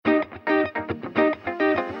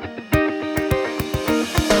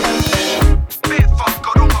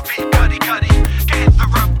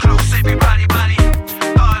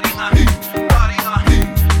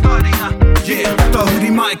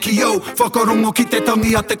whakarongo ki te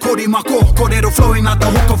tangi a te korimako. Kōrero flowing out the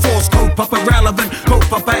hook of force. Kaupapa relevant,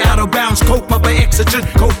 kaupapa out of bounds, kaupapa exigent,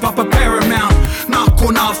 kaupapa paramount. Nā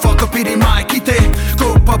kona whakapiri mai ki te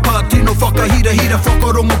kaupapa tino whakahira hira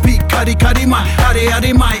whakarongo pi kari kari mai. Hare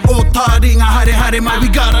hare mai, o tā ringa hare hare mai. We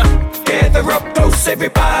gotta gather up close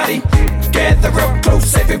everybody. Gather up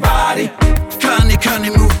close everybody.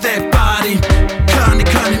 Kani move that body.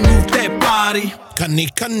 Kani move that body.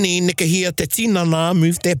 Kani nekehia te tinana,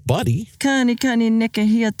 move that body. Kani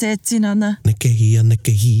nekehia te tinana.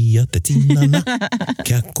 Nekehia te tinana.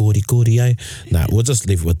 Kia kori ai. Nah, we'll just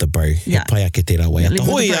leave it with the bro. Yeah. He pai ake te rawa.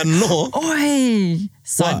 Hoi anō. Oi!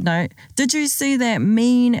 Side note, did you see that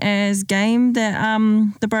mean as game that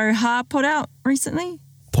the bro Ha put out recently?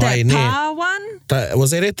 Pai that ne. Pa one?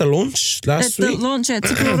 Was that at the launch last At week? the launch, at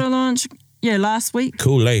Te Pura launch. Yeah, last week.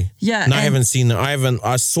 Cool, eh? Yeah. No, I haven't seen it.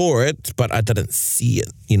 I saw it, but I didn't see it.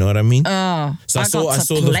 You know what I mean? Oh, So I got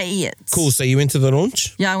to play it. Cool, so you went to the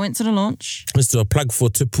launch? Yeah, I went to the launch. Let's do a plug for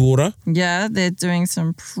Te Pura. Yeah, they're doing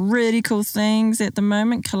some pretty cool things at the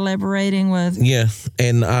moment, collaborating with Yeah,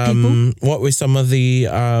 and people. what were some of the,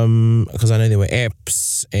 because I know there were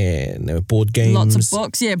apps and there were board games. Lots of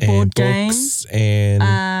books, yeah, board games. And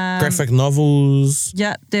graphic novels.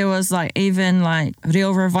 Yeah, there was even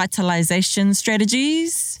real revitalization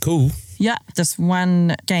strategies. Cool. Yeah, this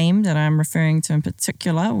one game that I'm referring to in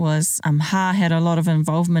particular was Ha had a lot of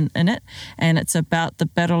involvement in it, and it's about the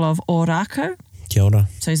Battle of Ōrākau. Kia ora.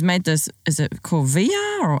 So he's made this, is it called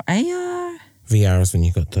VR or AR? VR is when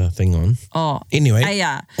you got the thing on. Oh, Anyway,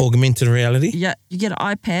 AR. augmented reality. Yeah, you get an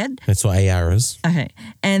iPad. That's what AR is. Okay,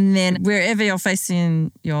 and then wherever you're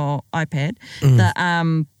facing your iPad,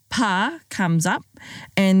 the Pa comes up,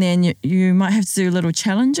 and then you might have to do little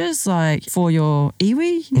challenges for your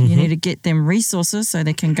iwi. You need to get them resources so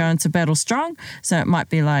they can go into battle strong. So it might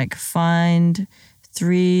be find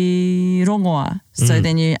 3 rongoa. So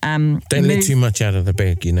then you Don't let too much out of the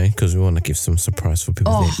bag, because we want to give some surprise for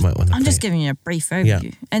people that might want to I'm play. just giving you a brief overview.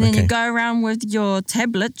 Yeah, And then okay. you go around with your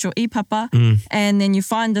tablet, your ipapa, and then you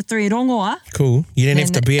find the 3 rongoa. Cool. You don't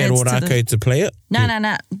have Then to be at it adds to Ōrākau to play it. No.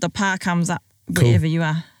 The Pa comes up Cool. wherever you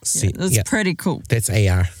are. See, Yeah, it's yeah. pretty cool. That's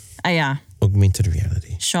AR, AR. augmented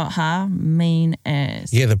reality. Shot Ha, mean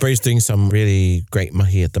as. Yeah, the bro's doing some really great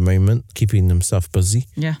mahi at the moment, keeping himself busy.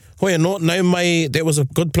 Yeah. Hoi anō, nau mai, that was a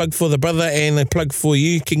good plug for the brother and a plug for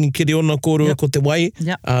you, Kingi Kiriona Kōrua ko te wai,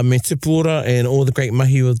 Yep. me Te Pura and all the great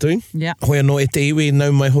mahi we're doing. Yeah. Hoi anō, e te iwi,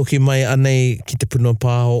 nau mai hoki mai anei ki te puna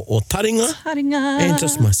pāho o Taringa, Haringa. and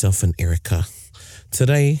just myself and Erica.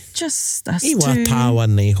 Today, Just us I wā two. tāwa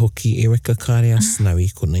nei hoki, Erica, kāre a snowy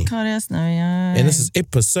konei. Kāre as nau ia. And this is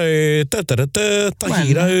episode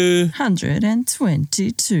tahirau.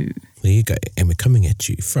 122. There you go. And we're coming at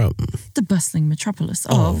you from The bustling metropolis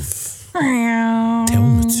of Te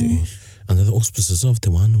Awamutu, under the auspices of Te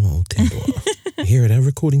Wānua o Aotearoa. Here at our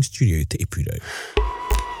recording studio, Te Ipuro.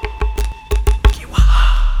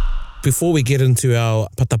 Before we get into our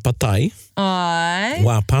patapatai, Ai.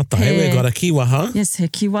 wā patai, we've got a kiwaha, Yes, he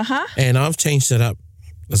kiwaha. and I've changed it up.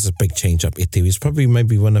 This is a big change up, Ete. It's probably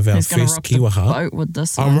maybe one of our He's going to first rock kiwaha. the boat with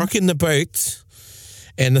this I'm one. rocking the boat,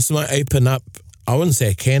 and this might open up, I wouldn't say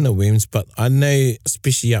a can of worms, but I know,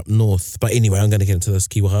 especially up north. But anyway, I'm going to get into this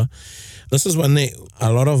kiwaha. This is one that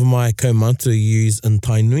a lot of my kaumatu use in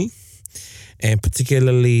Tainui, and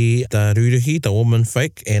particularly the ruruhi, the woman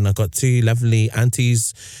folk. And I got 2 lovely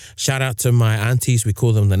aunties. Shout out to my aunties, we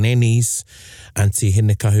call them the nannies. Auntie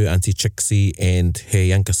Hinekahu, Auntie Trixie, and her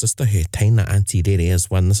younger sister, her Taina Auntie Rere is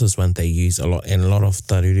one. This is one they use a lot, and a lot of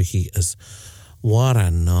the ruruhi is what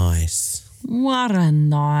a nice. What a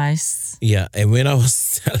nice. Yeah, and when I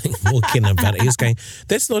was telling Morgan about it, he was going,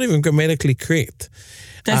 that's not even grammatically correct.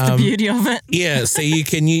 That's the beauty of it. Yeah, so you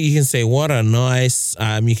can say what a nice,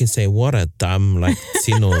 you can say what a dumb, like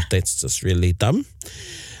tino, that's just really dumb.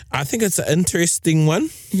 I think it's an interesting one.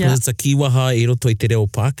 Yeah. It's a kiwaha I roto I te reo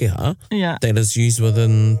Pākehā Yeah. that is used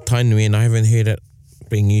within Tainui, and I haven't heard it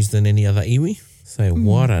being used in any other iwi. So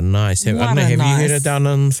what a nice. I don't know, have you heard it down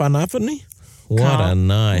in Whanapani? What a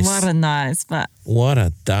nice. What a nice, but What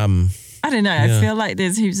a dumb. I don't know. Yeah. I feel like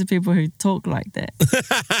there's heaps of people who talk like that.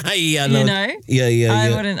 Yeah, You know? Yeah.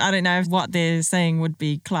 I don't know if what they're saying would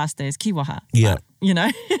be classed as kiwaha. Yeah. But, you know?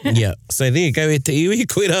 Yeah, so there you go, e te iwi,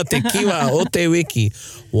 koera te kiwa o te wiki.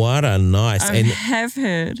 What a nice. I have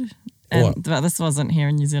heard, What? but this wasn't here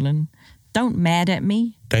in New Zealand, don't mad at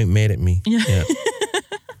me. Don't mad at me. Yeah.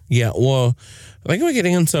 Yeah, well, I think we're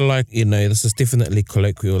getting into this is definitely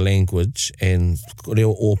colloquial language and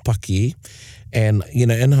reo o paki. And, you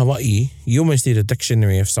know, in Hawaii, you almost need a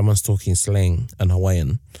dictionary if someone's talking slang in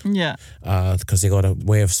Hawaiian. Yeah. Because they got a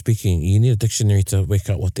way of speaking. You need a dictionary to work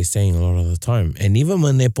out what they're saying a lot of the time. And even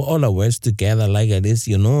when they put all the words together like it is,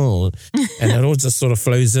 you know, and it all just sort of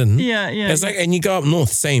flows in. Yeah. It's like, and you go up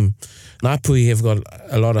north, same. Ngāpuhi have got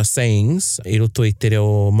a lot of sayings, i roto i te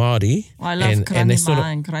reo Māori. I love Karanima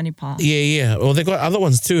and Karanipa. Yeah. Well, they've got other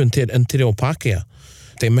ones too in te reo Pākehā.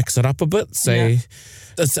 They mix it up a bit. So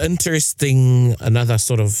it's interesting, another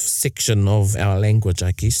sort of section of our language,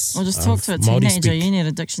 I guess. Or just talk to a teenager. You need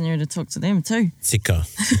a dictionary to talk to them too. Tika,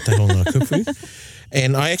 te ronga kupu.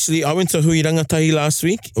 And I went to Hui Rangatahi last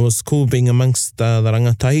week. It was cool being amongst the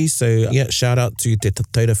rangatahi. So yeah, shout out to te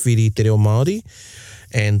Taurawhiri te reo Māori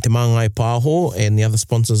and te Māngai Pāho and the other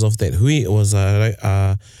sponsors of that hui. It was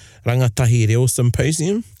a Rangatahi Reo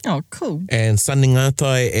Symposium. Oh, cool. And Sani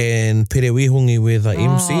Ngātai and Pere Wihongi were the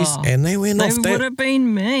MCs. And they went off. They would have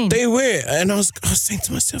been mean. They were. And I was saying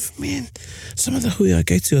to myself, man, some of the hui I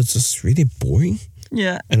go to are just really boring.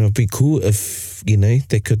 Yeah. And it would be cool if, you know,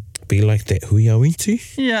 they could be like that hui I went to.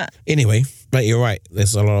 Yeah. Anyway, but you're right.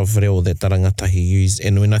 There's a lot of reo that the rangatahi use.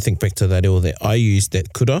 And when I think back to the reo that I used,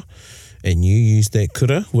 that kura, and you used that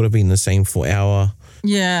kura, would have been the same for our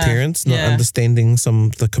parents, not understanding some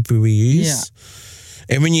of the kupu we use.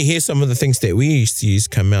 Yeah. And when you hear some of the things that we used to use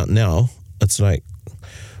come out now, it's like,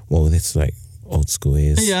 well, that's like old school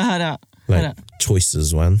as. Yeah, hara. Like choice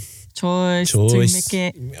is one. Choice.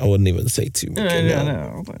 Tumike. I wouldn't even say tumike.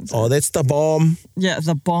 No. Oh, that's the bomb. Yeah,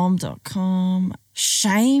 thebomb.com.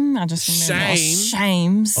 Shame. I just remember.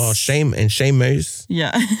 Shames. Oh, shame and shamos.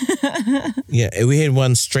 Yeah. Yeah, we had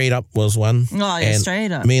one straight up was one. Oh, yeah,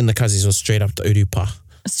 straight up. Me and the cousins was straight up the urupa.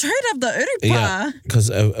 Straight up the urupa? Yeah, because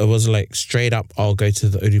it was like straight up, I'll go to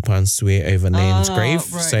the urupa and swear over Nan's grave.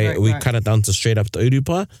 We cut it down to straight up the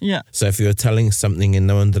urupa. Yeah. So if you were telling something and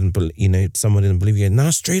no one didn't believe, you know, someone didn't believe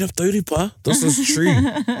you, straight up the urupa. This is true.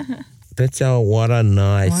 That's our wara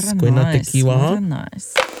nice. What a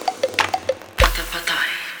nice.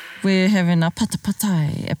 We're having a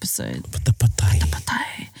patapatai episode.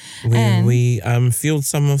 Patapatai. Where we field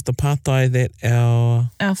some of the patai that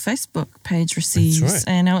our Facebook page receives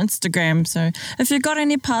and our Instagram. So if you've got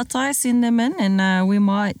any patai, send them in and we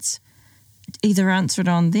might either answer it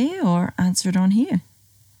on there or answer it on here.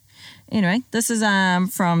 Anyway, this is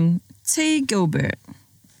from T. Gilbert.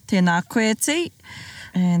 Tēnā koe T.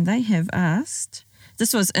 And they have asked,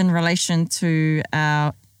 this was in relation to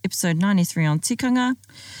our episode 93 on tikanga,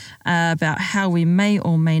 about how we may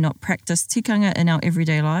or may not practice tikanga in our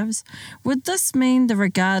everyday lives. Would this mean the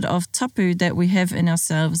regard of tapu that we have in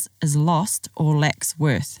ourselves is lost or lacks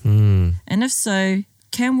worth? And if so,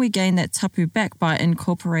 can we gain that tapu back by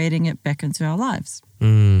incorporating it back into our lives?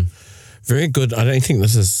 Very good. I don't think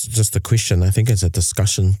this is just a question. I think it's a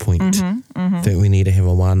discussion point that we need to have a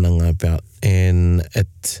wānanga about. And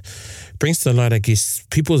it brings to light, I guess,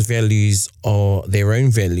 people's values or their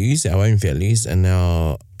own values, our own values, and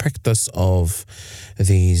our practice of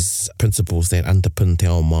these principles that underpin te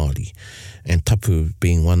ao Māori, and tapu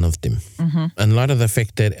being one of them. In light of the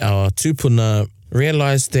fact that our tūpuna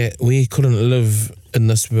realised that we couldn't live in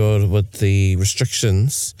this world with the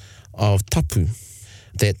restrictions of tapu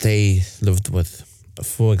that they lived with.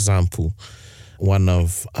 For example, one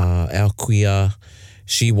of our kuia,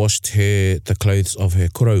 she washed the clothes of her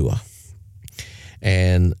koroua,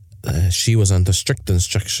 and she was under strict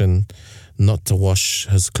instruction not to wash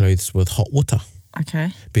his clothes with hot water.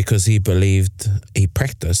 Okay. Because he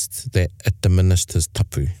practiced that it diminished his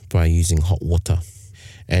tapu by using hot water.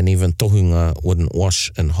 And even tohunga wouldn't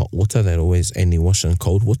wash in hot water, they'd always only wash in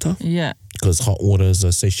cold water. Yeah. Because hot water is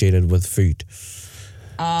associated with food.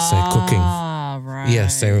 So cooking. Right. Yeah,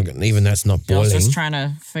 so even though it's not boiling. I was just trying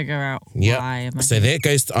to figure out why. So that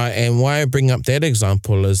goes to, and why I bring up that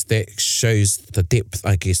example is that shows the depth,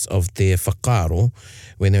 I guess, of their whakaaro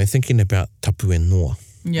when they were thinking about tapu and noa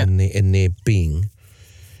in their being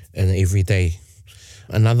in everyday.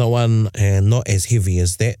 Another one, and not as heavy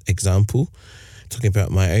as that example, talking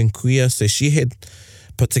about my own kuia. So she had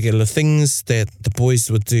particular things that the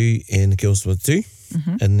boys would do and the girls would do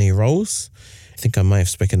in their roles. I think I may have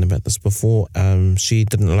spoken about this before. She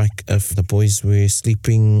didn't like if the boys were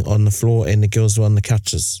sleeping on the floor and the girls were on the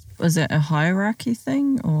couches. Was it a hierarchy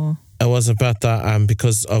thing or? It was about the,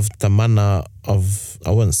 because of the mana of, I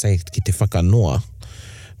wouldn't say ki te whakanoa,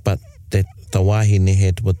 but that the wahine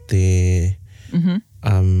had with the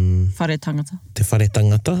whare tangata. Te whare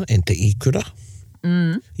tangata and te ikura.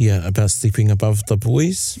 Yeah, about sleeping above the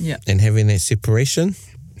boys and having that separation.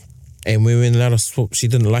 And we weren't allowed to swap. She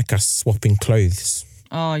didn't like us swapping clothes.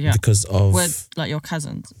 Oh, yeah. Because of... With, like, your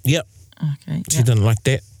cousins? Yep. Okay. She didn't like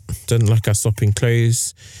that. didn't like us swapping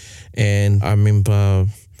clothes. And I remember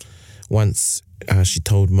once she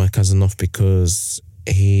told my cousin off because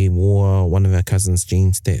he wore one of our cousin's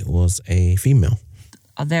jeans that was a female.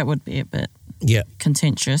 Oh, that would be a bit Yeah.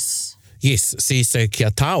 contentious. Yes, see, so kia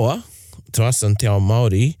tawa to us in Te Ao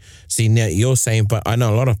Māori. See, now you're saying, but I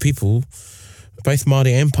know a lot of people, both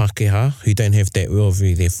Māori and Pākehā, who don't have that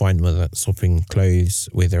worldview, they're fine with it, swapping clothes,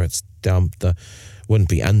 whether it's down wouldn't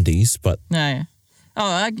be undies, but No. Oh,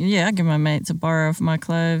 I give my mate to borrow my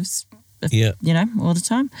clothes, yeah, all the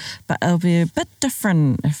time. But it'll be a bit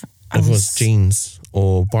different if it was jeans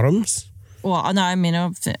or bottoms. Well, no, I mean, it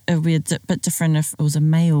would be a bit different if it was a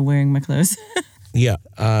male wearing my clothes. Yeah.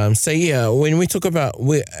 So yeah, when we talk about,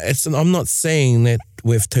 I'm not saying that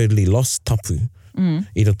we've totally lost tapu, I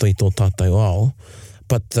roto i tō tātou ao,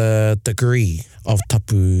 but the degree of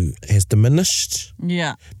tapu has diminished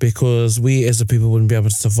Yeah. because we as a people wouldn't be able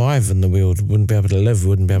to survive in the world, wouldn't be able to live,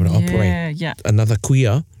 wouldn't be able to operate. Yeah. Another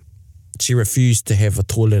kuia, she refused to have a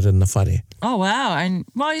toilet in the whare. Oh, wow. And,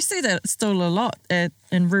 well, you see that still a lot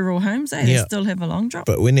in rural homes, eh? They Yeah. still have a long drop.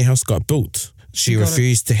 But when the house got built, she Got it.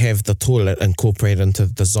 refused to have the toilet incorporated into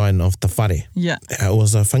the design of the whare. Yeah. It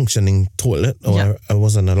was a functioning toilet, or Yeah. it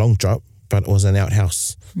wasn't a long drop, but it was an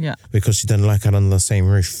outhouse Yeah. because she didn't like it under the same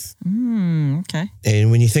roof. Okay.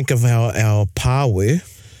 And when you think of our pāwe,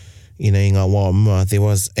 i ngā wā, there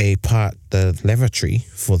was a part, the lavatory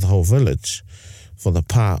for the whole village, for the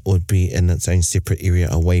pā would be in its own separate area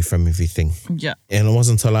away from everything. Yeah. And it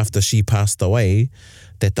wasn't until after she passed away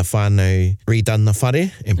that the whānau redone the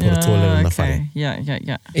whare and put a toilet in the whare. Okay.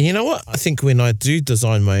 Yeah. And you know what? I think when I do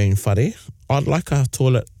design my own whare, I'd like a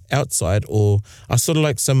toilet outside, or I sort of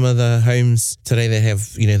like some of the homes today that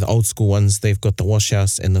have, the old school ones, they've got the wash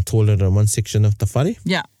house and the toilet in one section of the whare.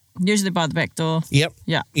 Yeah. Usually by the back door. Yep.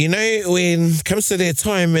 Yeah. When it comes to their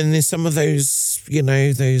time and there's some of those,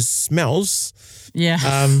 those smells,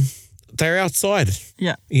 Yeah. they're outside,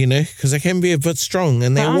 yeah. because they can be a bit strong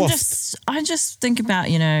and they But waft. I just think about,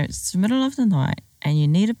 it's the middle of the night and you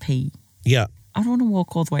need a pee. Yeah. I don't want to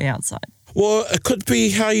walk all the way outside. Well, it could be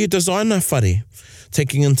how you design a whare,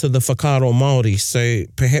 taking into the whakaaro Māori. So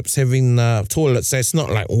perhaps having the toilet, so it's not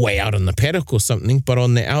like way out in the paddock or something, but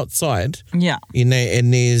on the outside, Yeah.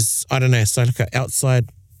 and there's, I don't know, so like an outside,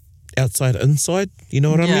 inside, you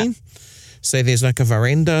know what I Yeah. mean? So there's like a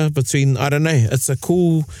veranda between, I don't know, it's a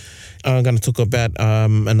cool, I'm going to talk about,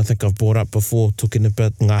 and I think I've brought up before, talking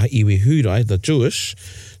about ngā iwi hurai, the Jewish.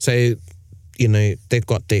 So, they've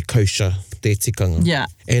got their kosher, their tikanga. Yeah.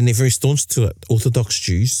 And they're very staunch to it. Orthodox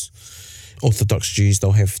Jews,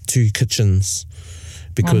 they'll have 2 kitchens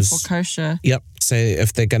because... One for kosher. Yep. So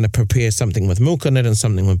if they're going to prepare something with milk in it and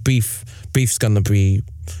something with beef, beef's going to be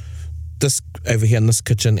this over here in this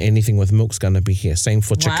kitchen. Anything with milk's going to be here. Same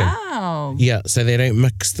for chicken. Wow. Yeah. So they don't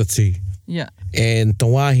mix the two. Yeah. And the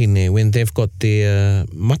wāhine, when they've got their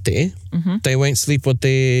mate, they won't sleep with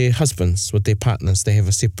their husbands, with their partners. They have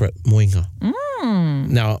a separate moinga.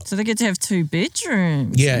 Now, So they get to have 2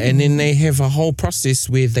 bedrooms. yeah, and then they have a whole process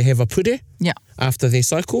where they have a pure Yeah. after their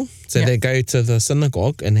cycle. So Yeah. they go to the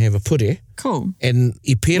synagogue and have a pure. Cool. And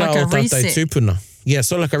I pera Like a o tātou reset. tūpuna. Yeah,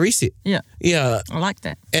 so like a reset. Yeah. Yeah, I like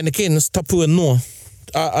that. and again, it's tapu and noa.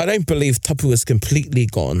 I don't believe tapu is completely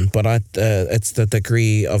gone, but it's the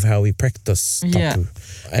degree of how we practice tapu. Yeah.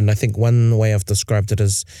 And I think one way I've described it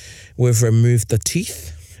is we've removed the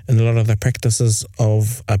teeth in a lot of the practices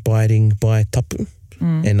of abiding by tapu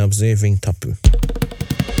and observing tapu.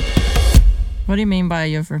 What do you mean by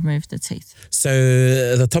you've removed the teeth? So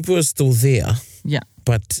the tapu is still there, Yeah.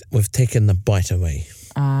 but we've taken the bite away.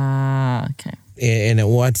 Ah, okay. And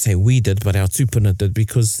I'd say we did, but our tūpuna did,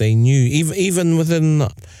 because they knew, even within,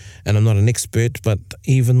 and I'm not an expert, but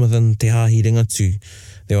even within Te Hāhi Ringatu,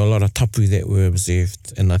 there were a lot of tapu that were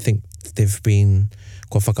observed, and I think they've been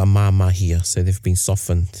kua whakamāmahia, so they've been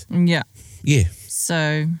softened. Yeah. Yeah.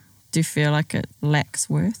 So do you feel like it lacks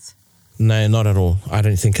worth? No, not at all. I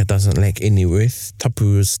don't think it doesn't lack any worth.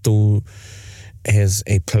 Tapu is still has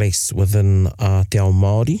a place within Te Ao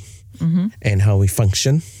Māori and how we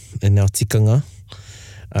function in our tikanga.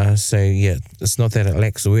 So, yeah, it's not that it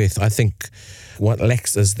lacks worth. I think what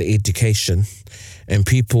lacks is the education. And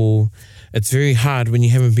people, it's very hard when you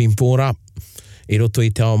haven't been brought up i roto i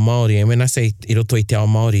Te Ao Māori. And when I say i roto i Te Ao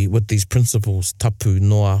Māori, with these principles, tapu,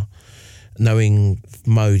 noa, knowing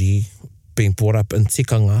Māori, being brought up in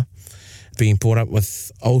tikanga, being brought up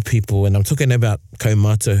with old people, and I'm talking about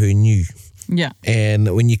kaumata who knew. Yeah.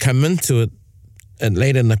 And when you come into it and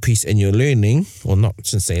later in the piece and you're learning, or not, I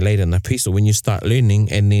shouldn't say later in the piece, or when you start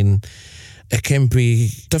learning, and then it can be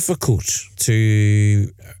difficult to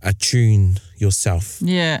attune yourself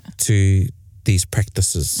Yeah. to these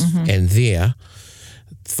practices. And there,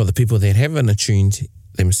 for the people that haven't attuned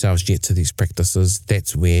themselves yet to these practices,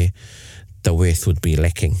 that's where the worth would be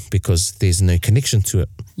lacking because there's no connection to it.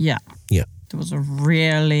 Yeah. Yeah. It was a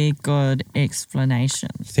really good explanation.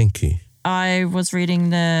 Thank you. I was reading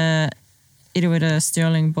the Eruera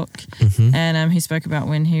Sterling book, and he spoke about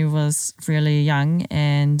when he was really young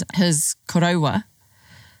and his koroua.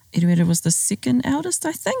 Eruera was the second eldest,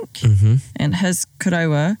 I think, and his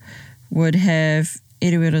koroua would have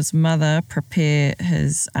Eruera's mother prepare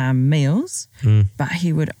his meals, but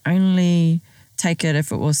he would only take it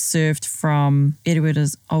if it was served from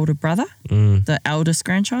Eruera's older brother, the eldest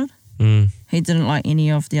grandchild. He didn't like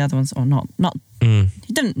any of the other ones, or not.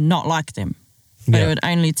 He didn't not like them, but he would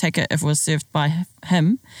only take it if it was served by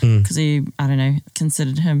him because he, I don't know,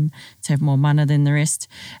 considered him to have more mana than the rest.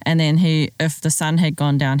 And then if the sun had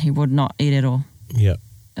gone down, he would not eat at all. Yeah.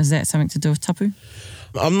 Is that something to do with tapu?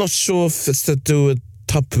 I'm not sure if it's to do with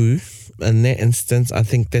tapu in that instance. I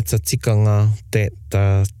think that's a tikanga that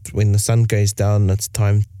when the sun goes down, it's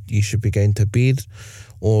time you should be going to bed,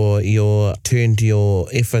 or you're turned your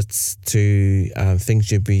efforts to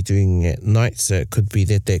things you'd be doing at night. So it could be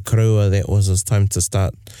that koroua, that was his time to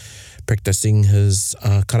start practicing his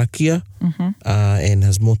karakia and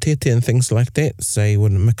his motete and things like that, so he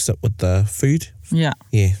wouldn't mix it with the food. Yeah.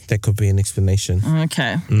 Yeah, that could be an explanation.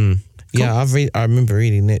 Okay. Yeah, I remember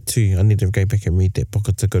reading that too. I need to go back and read that book.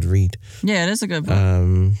 It's a good read. Yeah, it is a good book.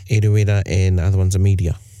 Eruera and the other one's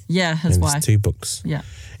Media. Yeah, his and wife. There's 2 books. Yeah.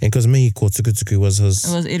 And because Mihiko Tukutuku was his...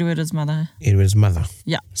 It was Eruera's mother. Eruera's mother.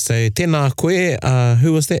 Yeah. So tēnā koe,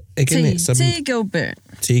 who was that again? T. Gilbert.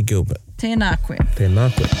 T. Gilbert. Tēnā koe.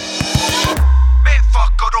 Tēnā koe.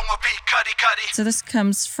 So this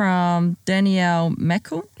comes from Danielle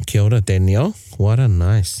Mackle. Kia ora, Danielle. What a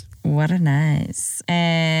nice. What a nice.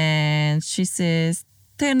 And she says,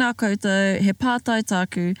 tēnā koutou, he pātai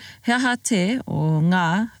tāku, he aha te o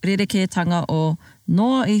ngā rerekētanga o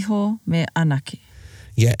noa iho me anake.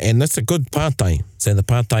 Yeah, and that's a good pātai. So the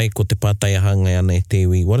pātai ko te pātai ahangai ana e te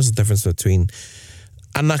iwi. What is the difference between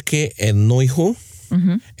anake and noiho?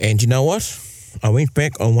 And you know what? I went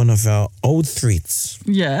back on one of our old threads.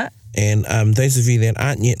 Yeah. And those of you that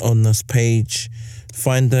aren't yet on this page,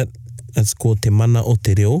 find it. It's called Te Mana o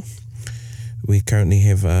Te Reo. We currently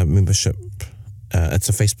have a membership. It's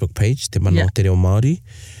a Facebook page, Te Mana o Te Reo Māori.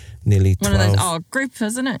 Nearly 12. One of those, group,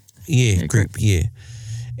 isn't it? Yeah, group, yeah.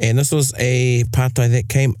 And this was a pātai that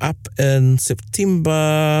came up in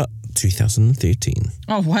September 2013.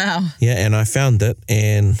 Oh, wow. Yeah, and I found it,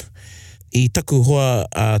 and I taku hoa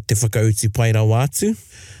te whakautu pai rawa atu,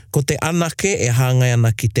 ko te anake e hāngai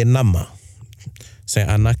ana ki te nama. So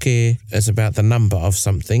anake is about the number of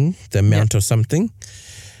something, the amount of something,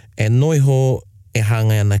 and noiho e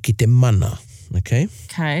hāngai ana ki te mana. Okay?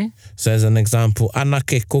 Okay. So as an example,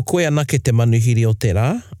 anake, ko koe anake te manuhiri o te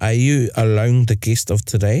rā. Are you alone the guest of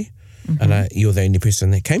today? And you're the only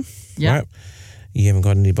person that came? Yeah. Right? You haven't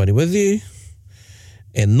got anybody with you.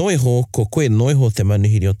 And noiho, ko koe noiho te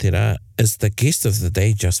manuhiri o te rā, is the guest of the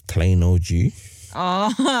day just plain old you?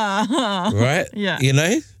 Oh. Right? Yeah. You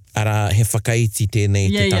know? Ara he whakaiti tēnei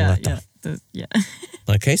te tangata. Yeah.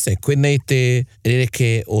 Okay, so koenei te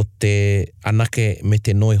rereke o te anake me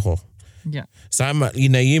te noiho. Yeah. So,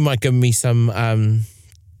 you might give me some,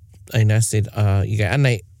 I said, you go,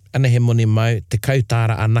 ana he moni mau, te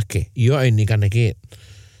kautara anake. You're only going to get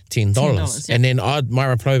 $10. Yeah. And then my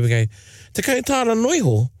reply would go, te kautara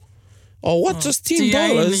noiho? Oh, what, just $10? Do you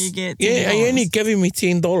only get $10? Yeah, are you only giving me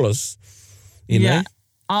 $10? You know?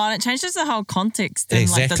 Oh, and it changes the whole context and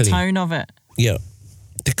Exactly. like the tone of it. Yeah.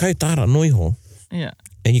 Te kautara noiho. Yeah.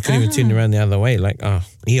 And you could even turn around the other way, like,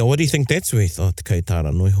 what do you think that's worth? Oh, te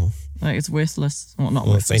kautara noiho. Like it's worthless. Well, not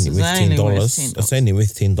Well, worthless. it's only worth $10. It's only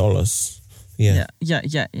worth $10. Yeah.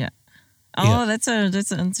 Yeah. Oh, that's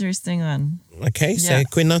an interesting one. Okay, so Yeah.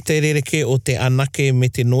 koe nā te rereke o te anake me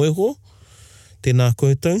te noiho, tēnā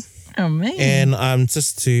koutou. Oh, man. And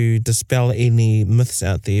just to dispel any myths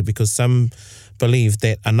out there, because some believe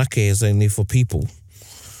that anake is only for people,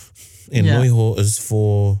 and noiho is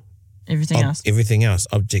for everything else.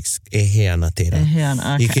 Objects, e he ana tērā.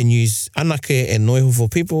 Okay. You can use anake and noiho for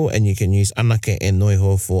people, and you can use anake and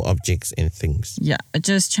noiho for objects and things. Yeah, it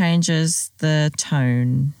just changes the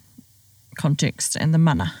tone, context, and the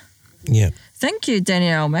mana. Yeah. Thank you,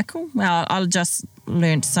 Danielle Mackle. Well, I just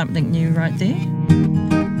learned something new right there.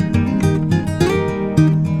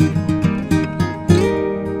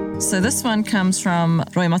 So this one comes from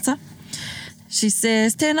Roy Mata. She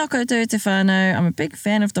says, tēnā koutou te whānau, I'm a big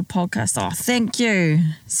fan of the podcast. Oh, thank you.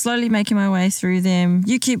 Slowly making my way through them.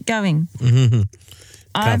 You keep going.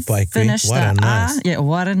 I've pai koe. finished What a the nice. Yeah,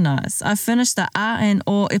 what a nice. I finished the A and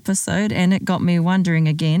O episode and it got me wondering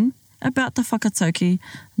again about the whakatauki.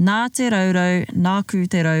 Nā te raurau, nā ku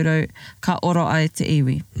te raurau, ka oro ai te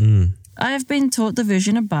iwi. I have been taught the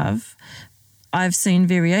version above. I've seen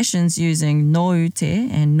variations using no ute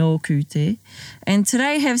and no kute, and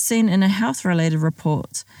today have seen in a health-related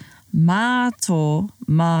report, mā tō,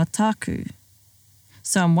 mā taku.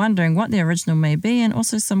 So I'm wondering what the original may be and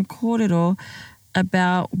also some kōrero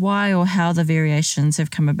about why or how the variations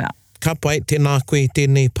have come about. Ka pai, tēnā koe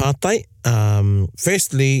tēnei pātai.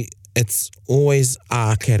 Firstly, it's always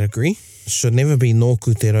a category. Should never be no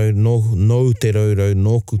ku te rau, no te raurau,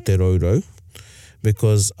 no ku te raurau,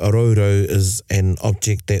 because a raurau is an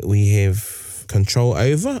object that we have control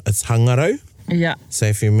over. It's hangarau. Yeah. So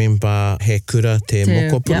if you remember he kura te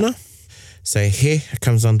mokopuna, yep. so he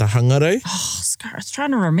comes under hangarau. Oh, I was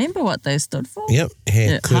trying to remember what they stood for. Yep,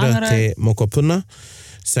 he kura hangarau. te mokopuna.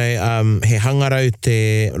 So he hangarau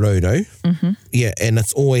te raurau. Yeah, and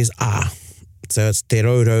it's always a. So it's te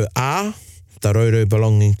raurau a, the raurau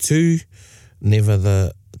belonging to, never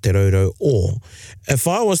the te raurau or. If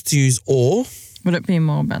I was to use or, Would it be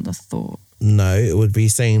more about the thought? no, it would be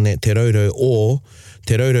saying that te raurau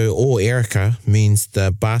or Erica means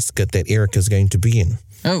the basket that Erica's going to be in.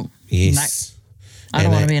 Oh, Yes. no. I don't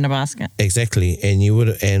And want to be in a basket. Exactly,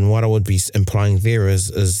 and what I would be implying there is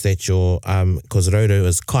that your because raurau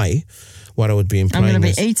is kai, what I would be I'm implying going to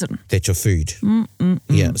is be eaten. that your food.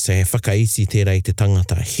 Yeah, so he whakaiti tērā te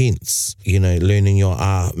tangata, hence, learning your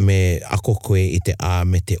a me ako koe I te a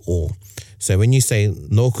me te o. So when you say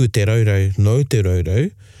no ku te raurau, no te raurau,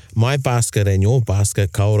 my basket and your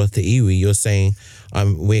basket, ka ora te iwi, you're saying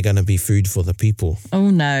we're going to be food for the people. Oh,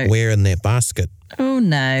 no. We're in that basket. Oh,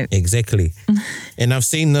 no. Exactly. And I've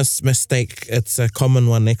seen this mistake. It's a common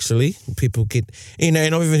one, actually. People get, and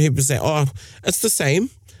I've even heard people say, oh, it's the same.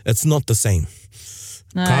 It's not the same.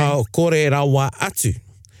 No. Ka kore rawa atu.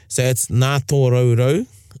 So it's nā tō raurau,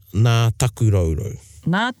 nā taku raurau.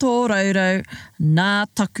 Nā tō raurau, nā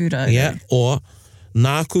taku raurau. Yeah, or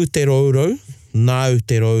nā ku te raurau, nā u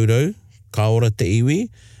te raurau, ka ora te iwi.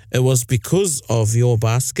 It was because of your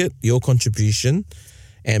basket, your contribution,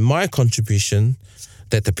 and my contribution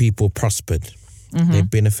that the people prospered. They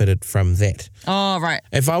benefited from that. Oh, right.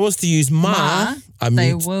 If I was to use ma, I they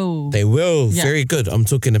mean, will. They will. Yeah. Very good. I'm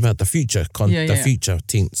talking about the future, the future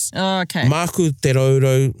tense. Oh, okay. Mā ku te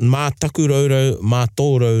raurau, mā taku raurau, mā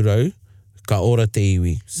tō raurau, ka ora te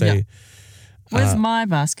iwi. So Yeah. With my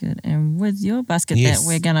basket and with your basket Yes. that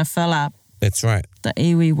we're going to fill up, that's right. the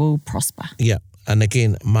iwi will prosper. Yeah. And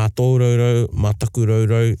again, mā tō raurau, mā taku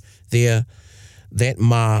raurau, there, that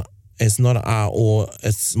mā is not an a or,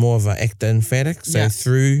 it's more of an actor emphatic. So Yeah.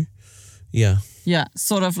 through, yeah. Yeah,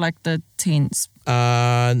 sort of like the tense.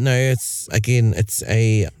 No, it's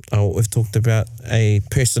we've talked about a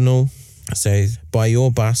personal, so by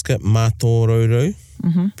your basket, mā tō raurau,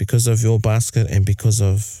 because of your basket and because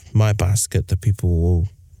of my basket, the people will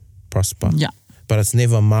prosper. Yeah. But it's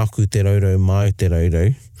never mā ku te raurau, mā te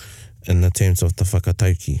raurau, in the terms of the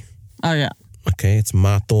whakatauki. Oh, yeah. Okay, it's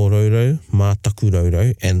mā tō raurau, mā taku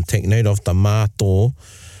raurau, and take note of the mā tō,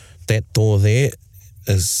 that tō there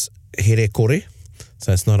is here kore,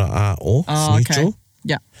 so it's not an a or, Oh, it's neutral. okay.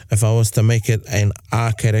 Yeah. If I was to make it an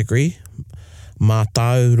a category, mā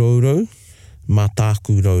tāu raurau, mā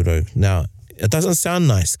tāku raurau. Now, it doesn't sound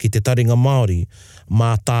nice ki te taringa Māori,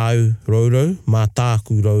 mā tāu raurau, mā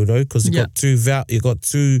tāku raurau, because you got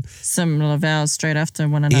two Similar vowels straight after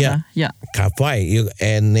one another. Yeah. ka pai,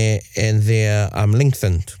 and they're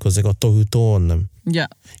lengthened because they got tohu tō on them. Yeah.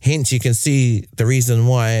 Hence, you can see the reason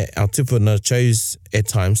why our tupuna chose at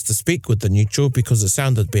times to speak with the neutral, because it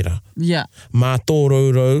sounded better. Yeah. Mā tō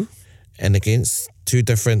raurau, and against two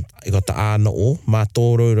different, you got the a na o, mā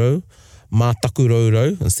tō raurau, mā taku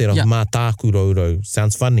raurau, instead of mā tāku raurau.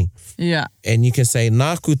 Sounds funny. Yeah. And you can say,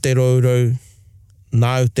 nā ku te raurau,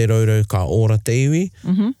 nā u te raurau ka ora te iwi,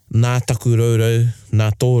 nā taku raurau,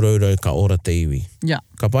 nā tō raurau ka ora te iwi. Yeah.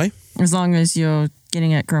 Ka pai? As long as you're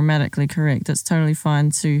getting it grammatically correct, it's totally fine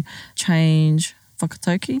to change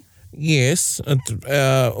whakatauki. Yes,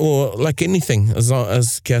 or like anything, as long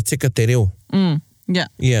as kia tika te reo. Yeah.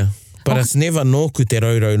 Yeah. But it's never nō ku te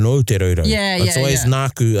raurau, no te raurau. Yeah, It's yeah, always yeah.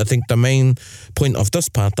 nāku. I think the main point of this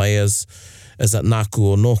pātai is that nāku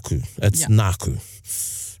or nōku. It's nāku.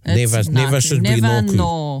 It's Never nāku. should be Never nōku.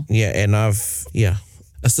 nō. Yeah, and I've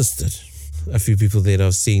assisted a few people that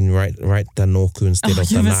I've seen write the nōku instead of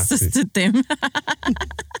the You've nāku. assisted them.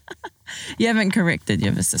 You haven't corrected,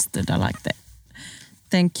 you've assisted. I like that.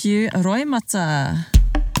 Thank you. Roi mata.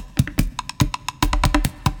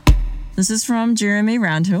 This is from Jeremy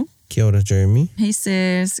Roundhill. Kia ora, Jeremy. He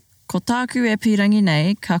says, ko tāku e pirangi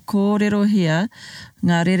nei, ka kōrero hia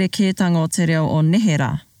ngā rerekētanga o te reo o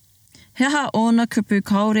Nehera. He aha ōna kupu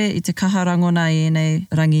kaore i te kaharangona i enei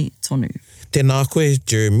rangi tonu. Tēnā koe,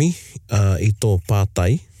 Jeremy, i tō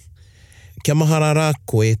pātai. Kia mahara rā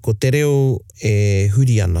koe, ko te reo e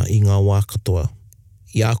huri ana i ngā wā katoa.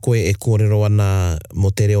 Ia koe e kōrero ana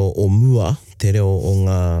mo te reo o mua, te reo o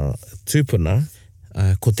ngā tūpuna.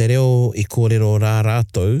 Ko te reo i kōrero rā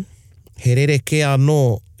rātou, he rereke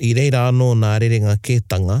anō, i reira anō nā rerenga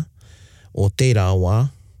kētanga o tērā wā,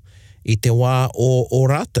 i te wā o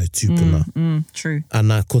rātou tūpuna. True.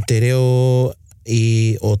 Ana ko te reo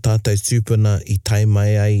i o tātou tūpuna i taimai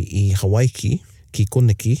ai i Hawaii ki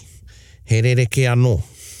Koneki, he rereke anō.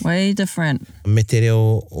 Way different. Me te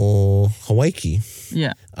reo o Hawaii.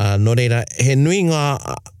 Yeah. Nō reira, he nui ngā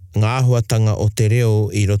āhuatanga o te reo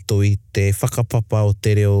i roto i te whakapapa o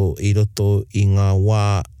te reo i roto i ngā wā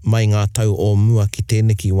mai ngā tau o mua ki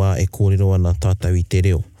tēneki wā e kōrero ana tātou i te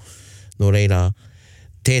reo. Nō reira,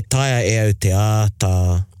 te taia e au te āta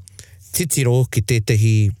titiro ki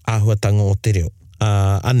tētahi āhuatanga o te reo.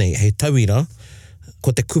 Anei, hei tauira,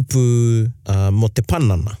 ko te kupu mo te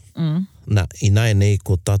panana. Nā, i nai nei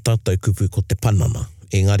ko tā tātou kupu ko te panana.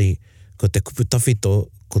 Engari, ko te kupu tawhito,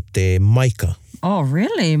 ko te maika. Oh,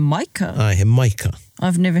 really? Maika? Ai, he maika.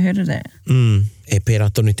 I've never heard of that. E pērā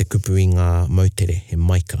tonu te kupu i ngā mautere, he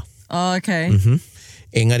maika. Oh, okay.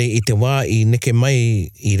 Engari, i te wā i neke mai,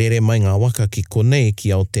 i rere mai ngā waka ki konei ki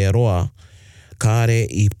Aotearoa, kāre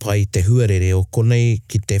i pai te huarere o konei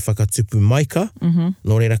ki te whakatupu maika,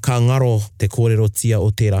 nō reira ka ngaro te kōrero tia o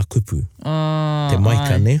tērā kupu. Te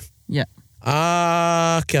maika, ne? Yeah.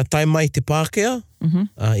 Kia tai mai te Pākehā,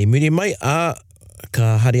 i muri mai,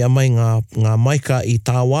 ka haria mai ngā maika i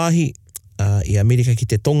tā wāhi, i Amerika ki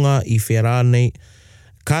te Tonga, i whērā nei,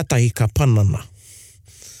 kātahi ka panana.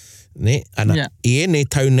 Ne? Ana, i enei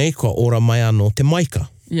tau nei kua ora mai anō te maika.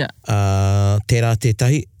 Yeah. Tērā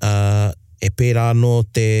tētahi, e pērā anō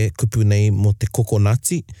te kupu nei mo te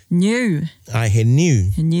kokonati. New. Ai, he new.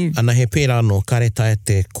 He new. Ana he pērā anō, kare tae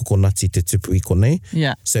te kokonati te tupu i konei.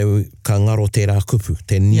 Yeah. So, ka ngaro tērā kupu,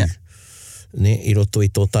 te new. Yeah. Ne, i roto i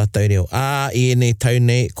tō tātou reo. I enei tau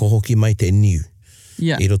nei, ko hoki mai te new.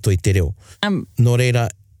 Yeah. I roto i te reo. Nō reira,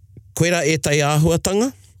 koera e tai āhuatanga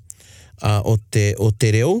o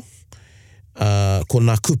te reo, ko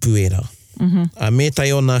nā kupu era. Me tai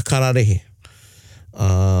o nā kararehe.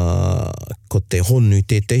 Ko te honu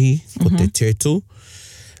tētahi, ko te turtle.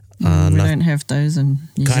 We don't have those in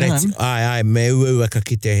New Zealand. Ai, me uauaka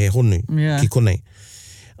ki te he honu, ki konei.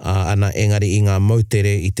 Ana engari i ngā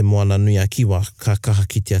mautere i te moana nui a kiwa, ka kaha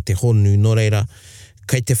ki te honu, nō reira,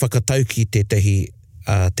 kei te whakatau ki tētahi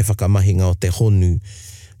te whakamahinga o te honu,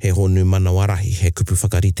 he honu manawarahi, he kupu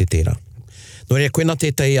whakarite tērā. Nō reira, koena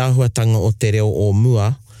tētahi āhuatanga o te reo o mua,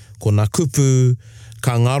 ko ngā kupu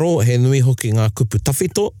ka ngaro, he nui hoki ngā kupu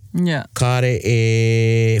tawhito, kāre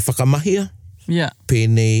e whakamahia,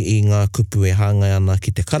 pēnei i ngā kupu e hāngai ana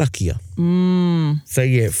ki te karakia. So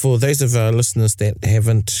yeah, for those of our listeners that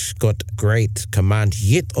haven't got great command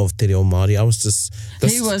yet of te reo Māori, I was just...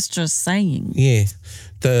 He was just saying. Yeah.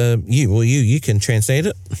 You can translate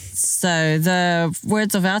it. So the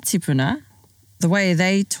words of our tipuna, the way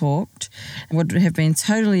they talked would have been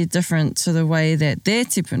totally different to the way that their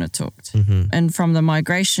tipuna talked. And from the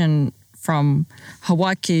migration from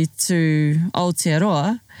Hawaii to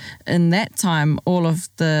Aotearoa, in that time, all of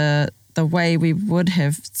the way we would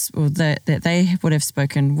have, or that they would have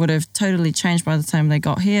spoken, would have totally changed by the time they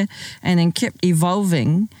got here, and then kept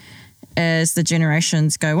evolving as the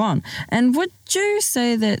generations go on. And would you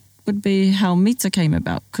say that would be how Mita came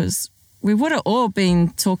about? Because we would have all been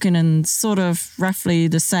talking in sort of roughly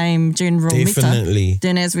the same general Definitely. Mita.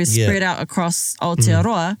 Then as we spread out across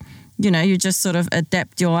Aotearoa, you just sort of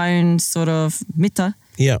adapt your own sort of mita.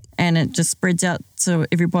 Yeah. And it just spreads out to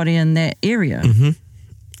everybody in that area.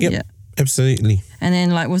 Yep. Yeah. Absolutely. And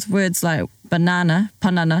then like with words like banana,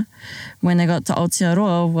 panana, when they got to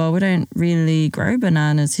Aotearoa, well, we don't really grow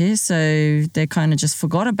bananas here, so they kind of just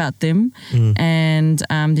forgot about them. And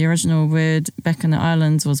the original word back in the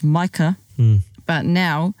islands was maika. But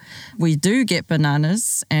now we do get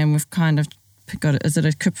bananas, and we've kind of got, is it a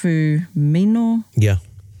kupu mino? Yeah.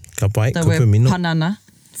 Ka pai, The kupu word mino. panana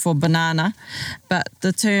for banana. But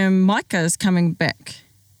the term maika is coming back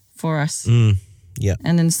for us. Yeah.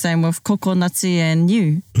 And then same with kokonati and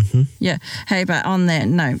new. Yeah. Hey, but on that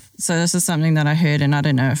note, so this is something that I heard, and I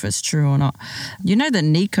don't know if it's true or not. You know the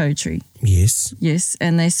Nico tree? Yes. Yes.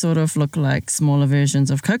 And they sort of look like smaller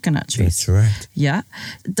versions of coconut trees. That's right. Yeah.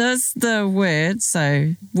 Does the word,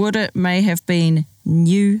 so would it may have been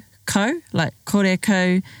new ko, like kore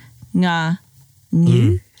ko, ngā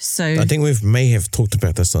niu. So I think we may have talked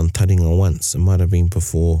about this on Taringa once. It might have been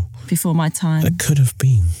before. before my time. It could have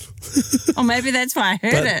been. Or maybe that's why I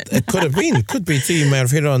heard But it. it could have been. It could be too. You may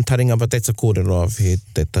have heard it on Taringa, but that's a kōrero I've heard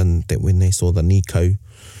that when they saw the nikau.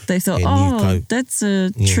 They thought, Yeah, oh, Nuco. that's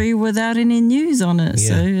a Yeah. tree without any news on it.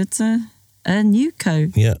 So Yeah. it's a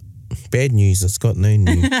Nuco. Yeah. Bad news. It's got no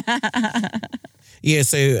news. Yeah,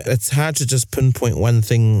 so it's hard to just pinpoint one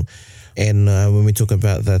thing. And when we talk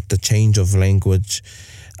about the change of language,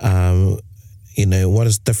 you know, what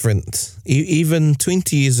is different? Even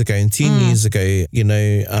 20 years ago and 10 years ago, you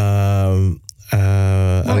know,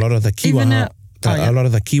 a lot of the kiwaha, a lot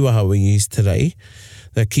of the kiwaha we use today,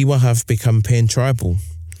 the kiwaha have become pan-tribal.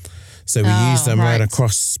 So we use them right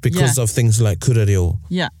across because of things like kurareo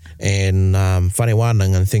Yeah. and whare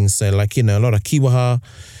wānanga and things. So like, you know, a lot of kiwaha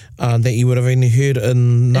that you would have only heard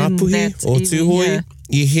in Ngāpuhi that or even, Tūhoi, yeah.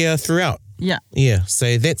 you hear throughout. Yeah. Yeah,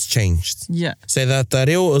 so that's changed. Yeah. So that the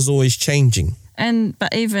reo is always changing.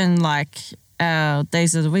 But even like our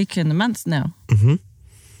days of the week and the months now.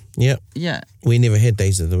 Yeah, Yeah. we never had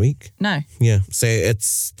days of the week. No. Yeah, so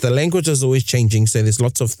the language is always changing. So there's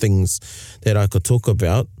lots of things that I could talk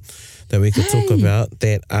about, that we could talk about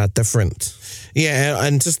that are different. Yeah,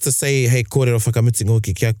 and just to say, hey, kōrero whakamitingo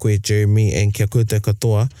ki kia koe, Jeremy, and kia koe te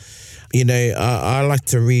katoa. You know, I like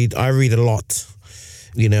to read. I read a lot.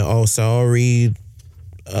 You know, I'll read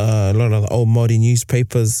a lot of the old Māori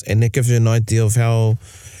newspapers, and that gives you an idea of how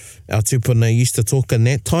our tūpuna used to talk in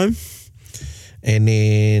that time. And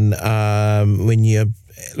then when you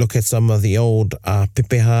look at some of the old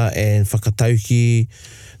pepeha and whakatauki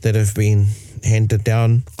that have been handed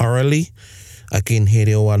down orally, again, he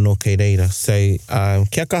reo anō kei reira. So,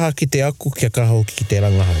 kia kaha ki te aku, kia kaha hoki ki te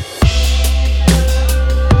rangahau.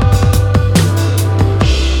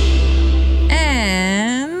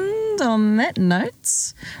 And on that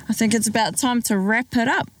note, I think it's about time to wrap it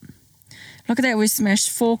up. Look at that, we smashed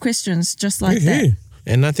 4 questions just like that. Woohoo.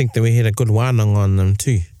 And I think that we had a good wānanga on them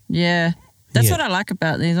too. Yeah. That's Yeah. what I like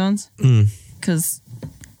about these ones. Mm. Because,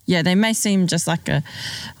 yeah, they may seem just like a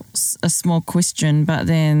small question, but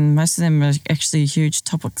then most of them are actually huge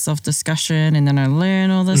topics of discussion, and then I learn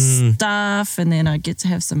all this stuff, and then I get to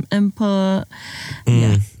have some input.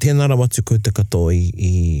 Yeah. Tēnā rawa tuku te katoa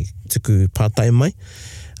i tuku pātai mai.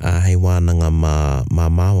 Hei wānanga mā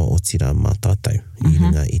māua o tira mā tātou i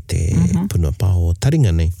ringa i te puna pāho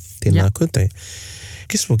taringa nei. Tēnā koutou.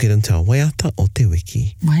 Guess we'll get into our waiata o te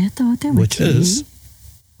wiki. Waiata o te wiki.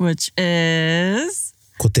 Which is?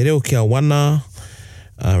 Ko te reo kia wana,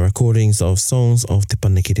 recordings of songs of te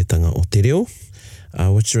panekiretanga o te reo,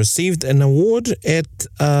 which received an award at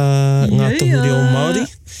Ngā Tohu Reo Māori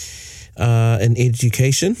in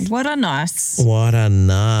education. What a nice. What a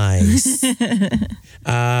nice.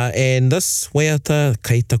 And this waiata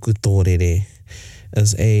kaitaku tōrere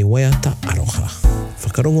is a waiata aroha.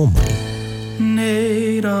 Whakarongo mai.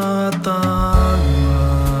 Nei rā tāua,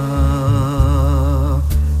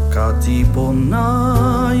 ka tipona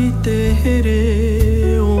i te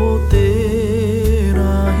here o te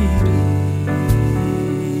rahiri.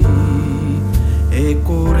 E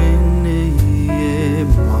kore nei e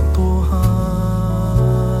matoha,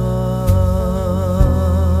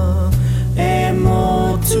 e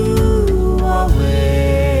motu awe.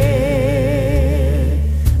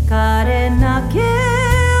 Kare nake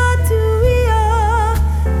atu ia,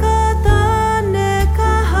 ka tane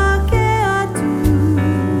ka hake atu.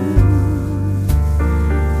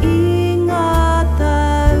 I ngā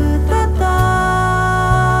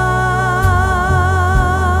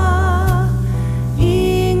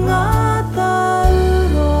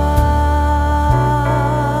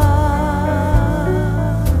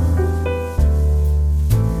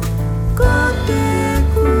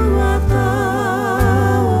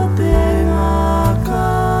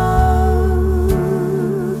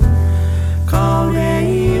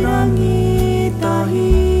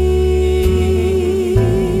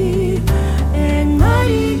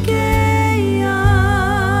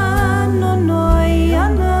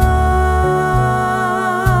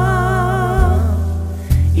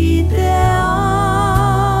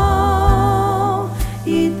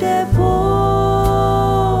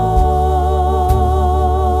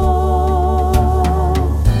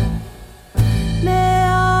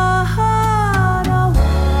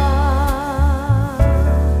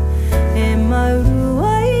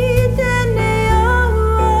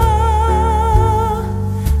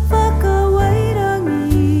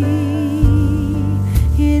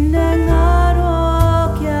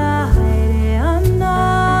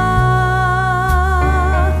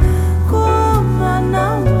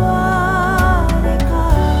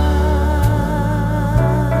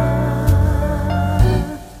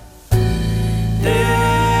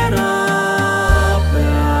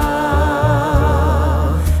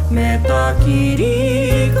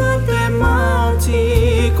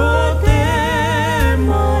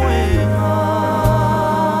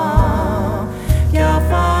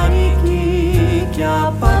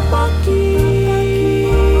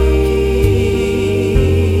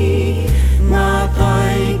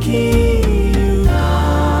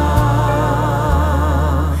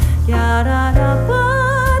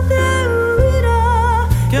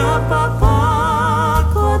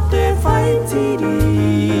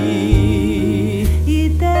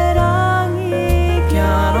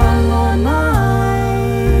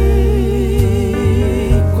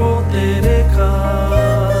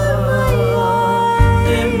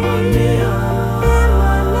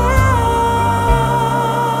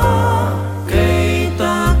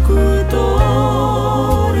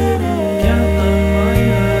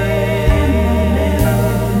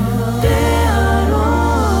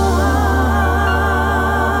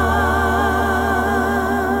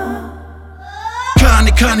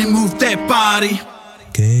kani, move that body.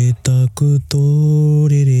 Ke taku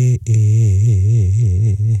tōrere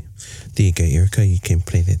e. There you go, Erica. You can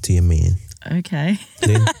play that to your man. Okay.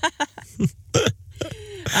 Then,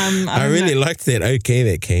 I don't really know. liked that okay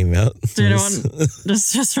that came out. Do you know what?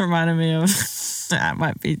 This just reminded me of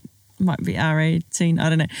it might be R18, I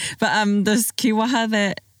don't know. But this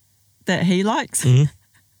kiwaha that he likes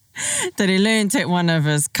that he learned at one of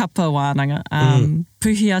his kapa wānanga,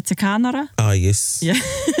 Puhia Te Kānara. Oh, yes. Yeah.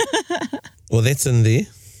 Well, that's in there.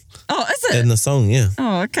 Oh, is it? In the song, yeah.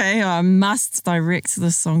 Oh, okay. I must direct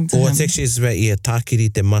this song to Well, him. it's actually about,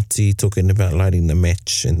 tākiri te mati, talking about lighting the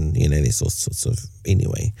match and, there's all sorts of,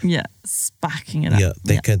 anyway. Yeah, sparking it up. Yeah,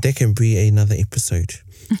 that can be another episode.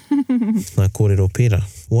 Nā kōrero pērā.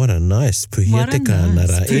 What a nice Puhia What Te a Kānara.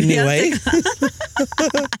 nice Puhia Anyway,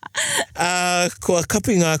 kua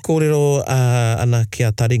kapi ngā kōrero ana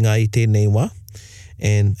kia taringa I tēnei wā.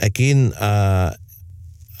 And again, a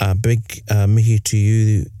big mihi to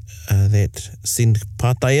you that send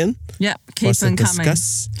pātai in. Yep, keep What's them to coming.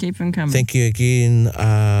 discuss. Keep them coming. Thank you again,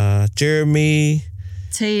 Jeremy,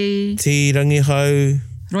 T, Rangihau,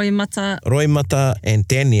 Roy Mata, and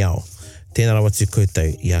Danielle. Tēnā rawa tū koutou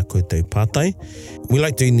i a koutou pātai. We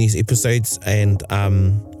like doing these episodes and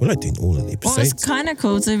we like doing all of the Well, episodes. it's kind of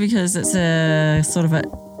cool too because it's a sort of an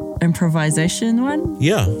improvisation one.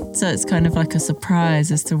 Yeah, So it's kind of like a surprise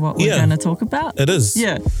as to what we're Yeah. going to talk about. it is.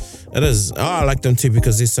 Yeah, It is. Oh, I like them too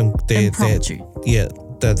because there's some... impromptu.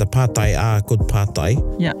 The pātai are good pātai.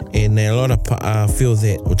 Yeah, And a lot of feel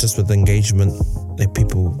that just with the engagement that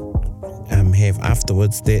people have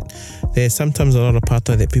afterwards, that there's sometimes a lot of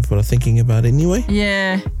pātai that people are thinking about anyway.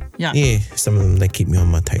 yeah. Yeah, some of them, they keep me on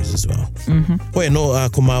my toes as well. Hoi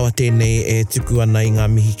anō, ko māua tēnei e tuku ana I ngā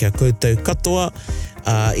mihi kia koutou katoa,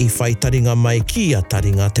 I whai taringa mai ki a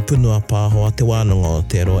taringa te punua pāhoa te wānanga o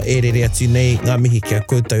te aroa. E rere atu nei ngā mihi kia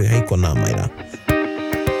koutou hei ko nā mai rā.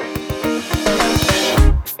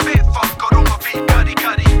 Bit whakaronga pi kari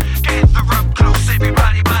kari. Gather up close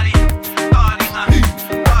everybody buddy. Taringa,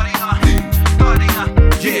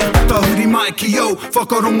 taringa. Yeah, tahuri mai ki yo.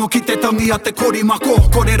 Whakarongo ki te tangi a te kori mako.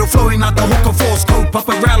 Kōrero flowing at the hooker force.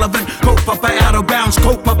 Kaupapa relevant, kaupapa out of bounds.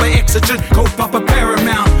 Kaupapa exigent, kaupapa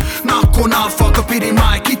paramount. Nā kona whakapiri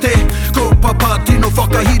mai ki te kaupapa tino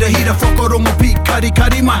whakahira hira. Whakarongo pi kari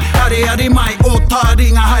kari mai. Hare hare mai, o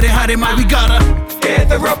taringa hare hare mai. We gotta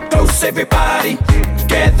gather up close everybody.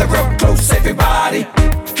 Gather up close everybody.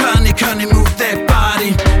 Kani kani move that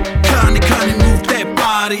body. Kani kani move that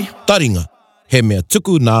body. Taringa, he mea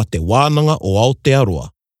tuku nā te wānanga o Aotearoa,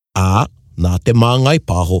 ā nā te māngai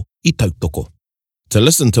pāho I tautoko. To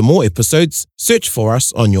listen to more episodes, search for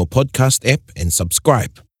us on your podcast app and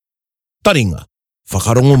subscribe. Taringa,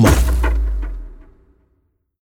 whakarongo mai.